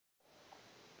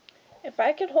If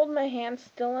I could hold my hands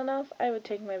still enough, I would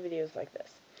take my videos like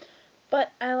this.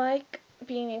 But I like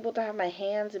being able to have my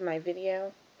hands in my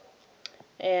video.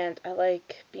 And I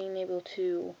like being able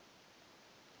to,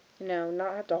 you know,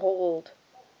 not have to hold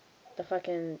the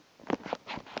fucking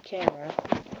camera.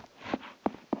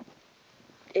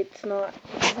 It's not...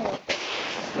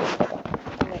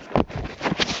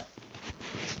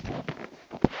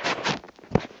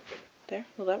 There,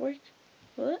 will that work?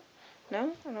 Will it?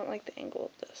 No? I don't like the angle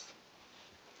of this.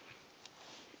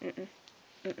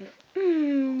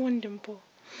 One dimple.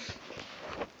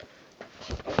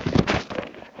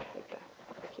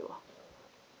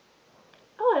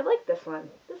 Oh, I like this one.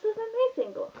 This is a nice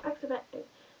angle. Accidentally.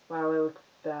 Wow, I look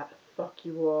fat. Fuck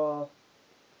you all.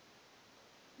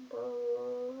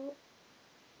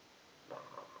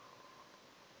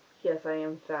 Yes, I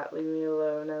am fat. Leave me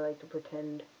alone. I like to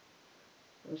pretend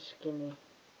I'm skinny.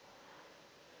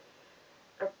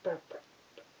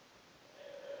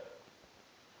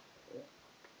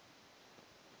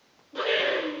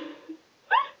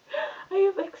 I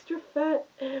have extra fat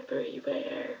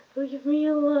everywhere. Leave me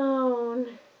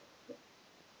alone.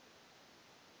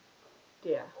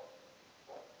 Yeah.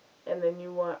 And then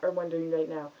you are wondering right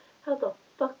now, how the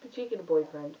fuck did she get a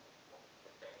boyfriend?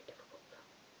 It's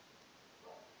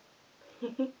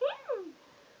very difficult.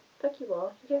 Fuck you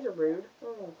all. You guys are rude. I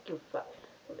don't give a fuck.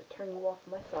 I'm gonna turn you off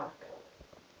my sock.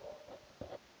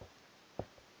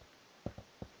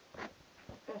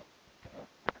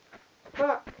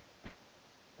 Fuck.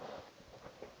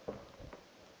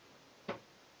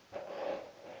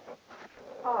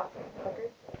 Off, fucker.